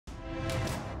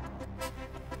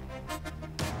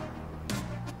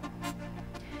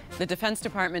The Defense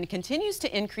Department continues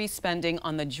to increase spending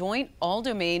on the Joint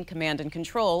All-Domain Command and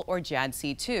Control, or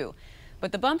JADC2.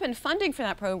 But the bump in funding for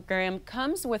that program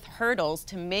comes with hurdles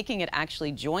to making it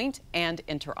actually joint and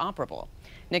interoperable.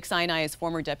 Nick Sinai is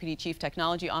former Deputy Chief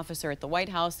Technology Officer at the White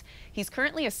House. He's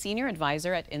currently a senior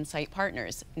advisor at Insight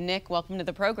Partners. Nick, welcome to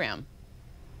the program.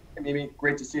 Hey, Mimi,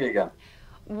 great to see you again.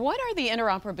 What are the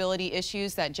interoperability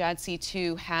issues that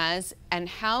JADC2 has, and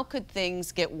how could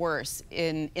things get worse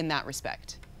in that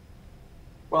respect?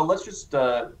 Well, let's just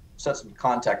set some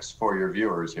context for your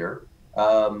viewers here.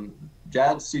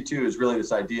 JADC2 is really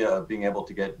this idea of being able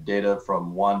to get data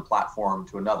from one platform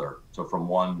to another. So from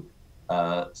one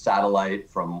satellite,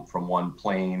 from one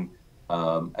plane.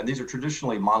 And these are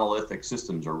traditionally monolithic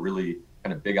systems, or really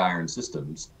kind of big iron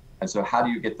systems. And so how do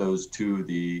you get those to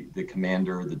the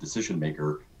commander, the decision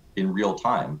maker, in real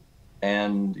time?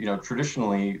 And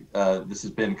traditionally, this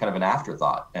has been kind of an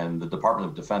afterthought. And the Department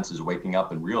of Defense is waking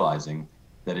up and realizing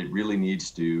that it really needs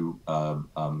to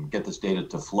get this data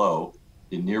to flow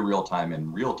in near real time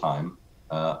and real time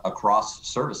across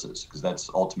services, because that's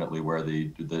ultimately where the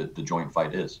joint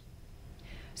fight is.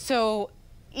 So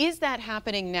is that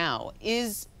happening now?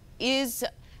 Is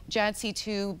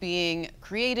JADC2 being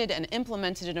created and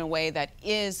implemented in a way that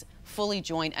is fully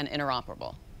joint and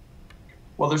interoperable?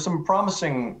 Well, there's some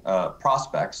promising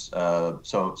prospects. So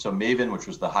Maven, which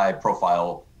was the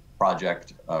high-profile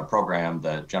project program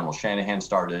that General Shanahan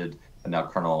started, and now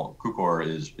Colonel Kukor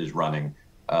is running.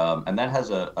 And that has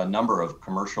a number of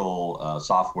commercial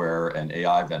software and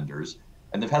AI vendors.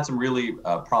 And they've had some really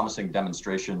promising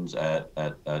demonstrations at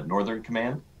Northern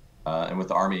Command and with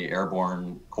the Army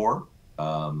Airborne Corps,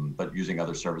 but using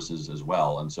other services as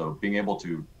well. And so being able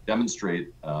to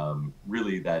demonstrate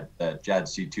really that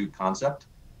JADC2 concept.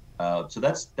 So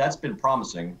that's been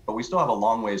promising, but we still have a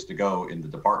long ways to go in the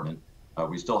department.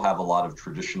 We still have a lot of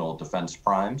traditional defense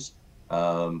primes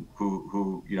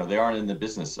who they aren't in the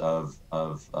business of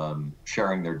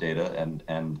sharing their data,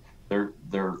 and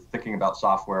they're thinking about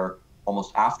software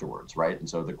almost afterwards, right? And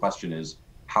so the question is,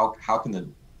 how can the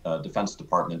Defense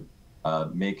Department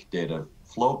make data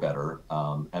flow better?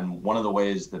 And one of the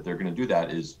ways that they're going to do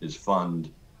that is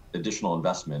fund additional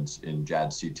investments in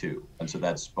JADC2. And so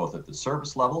that's both at the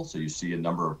service level. So you see a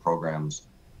number of programs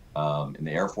in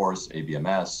the Air Force,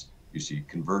 ABMS. You see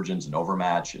convergence and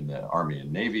overmatch in the Army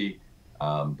and Navy.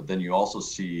 But then you also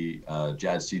see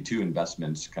JADC2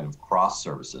 investments kind of cross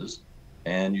services.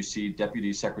 And you see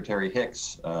Deputy Secretary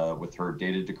Hicks with her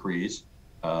data decrees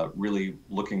really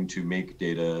looking to make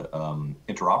data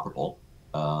interoperable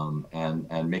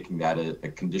and making that a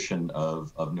condition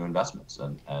of new investments,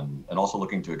 and also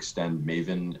looking to extend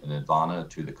Maven and Advana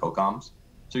to the COCOMs.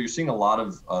 So you're seeing a lot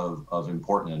of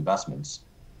important investments.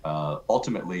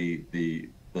 Ultimately, the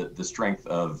strength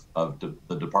of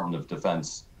the Department of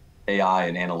Defense AI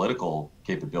and analytical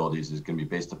capabilities is going to be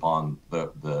based upon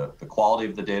the quality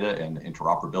of the data and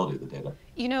interoperability of the data.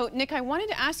 Nick, I wanted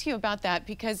to ask you about that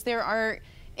because there are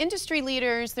industry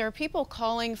leaders, there are people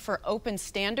calling for open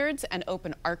standards and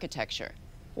open architecture.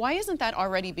 Why isn't that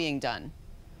already being done?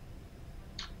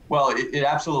 Well, it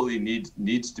absolutely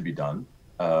needs to be done.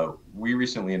 We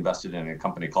recently invested in a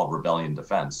company called Rebellion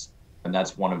Defense, and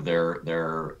that's one of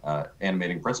their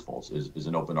animating principles is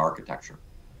an open architecture.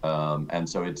 And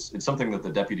so it's something that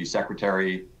the Deputy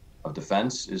Secretary of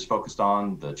Defense is focused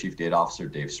on. The Chief Data Officer,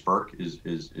 Dave Spirk,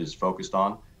 is focused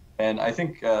on. And I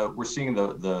think we're seeing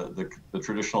the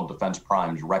traditional defense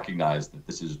primes recognize that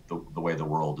this is the way the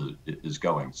world is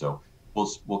going. So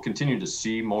we'll continue to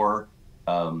see more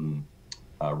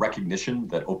recognition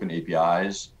that open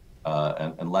APIs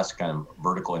and less kind of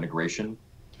vertical integration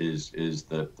is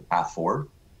the path forward.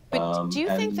 But do you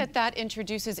think that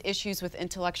introduces issues with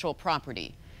intellectual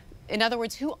property? In other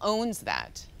words, who owns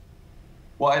that?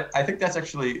 Well, I think that's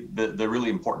actually the really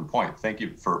important point. Thank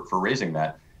you for raising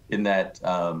that, in that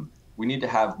we need to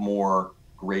have more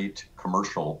great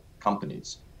commercial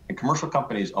companies. And commercial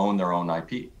companies own their own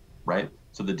IP, right?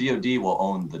 So the DoD will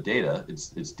own the data. It's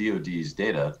DoD's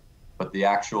data, but the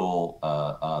actual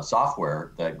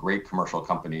software that great commercial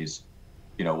companies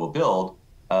will build,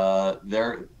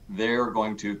 they're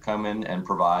going to come in and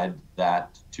provide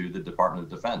that to the Department of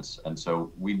Defense. And so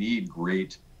we need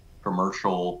great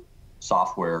commercial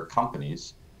software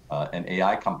companies and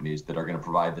AI companies that are going to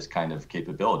provide this kind of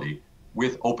capability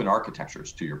with open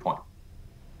architectures, to your point.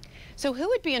 So who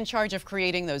would be in charge of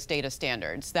creating those data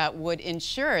standards that would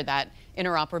ensure that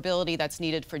interoperability that's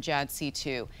needed for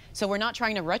JADC2? So we're not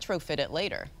trying to retrofit it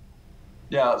later.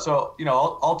 Yeah, so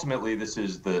ultimately this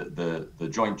is the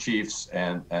Joint Chiefs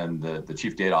and the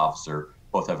Chief Data Officer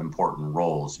both have important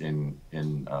roles in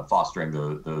fostering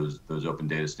those open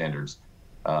data standards.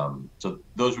 So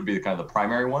those would be the kind of the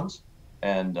primary ones.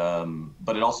 And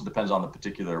but it also depends on the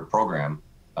particular program,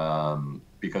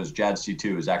 because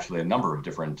JADC2 is actually a number of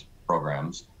different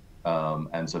programs,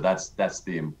 and so that's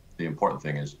the important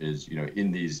thing is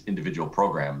in these individual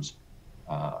programs,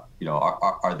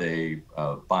 are they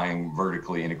buying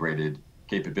vertically integrated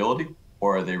capability,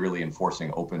 or are they really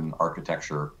enforcing open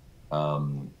architecture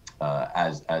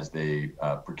as they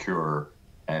procure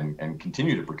and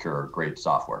continue to procure great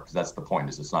software? Because that's the point,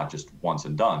 is it's not just once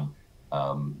and done.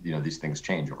 These things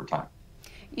change over time.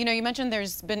 You mentioned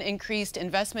there's been increased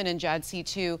investment in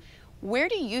JADC2. Where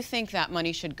do you think that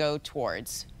money should go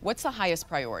towards? What's the highest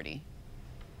priority?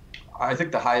 I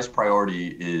think the highest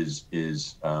priority is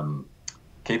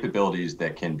capabilities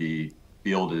that can be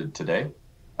fielded today,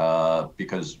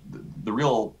 because the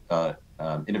real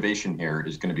innovation here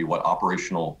is going to be what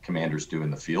operational commanders do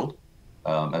in the field.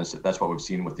 And that's what we've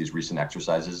seen with these recent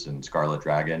exercises in Scarlet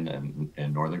Dragon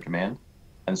and Northern Command.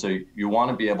 And so you want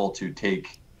to be able to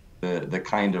take the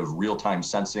kind of real-time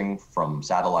sensing from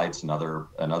satellites and other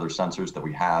sensors that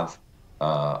we have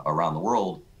around the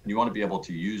world, and you want to be able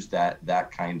to use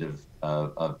that kind of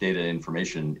data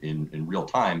information in real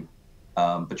time.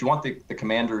 But you want the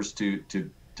commanders to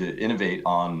innovate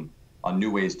on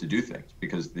new ways to do things,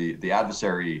 because the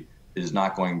adversary is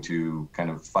not going to kind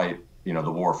of fight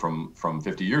the war from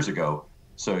 50 years ago.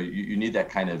 So you need that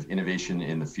kind of innovation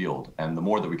in the field, and the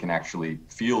more that we can actually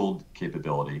field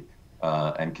capability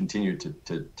and continue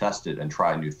to test it and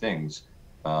try new things,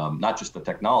 not just the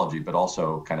technology, but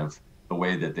also kind of the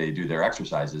way that they do their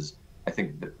exercises, I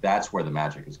think that's where the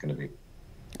magic is going to be.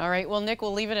 All right, well, Nick,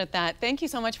 we'll leave it at that. Thank you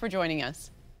so much for joining us.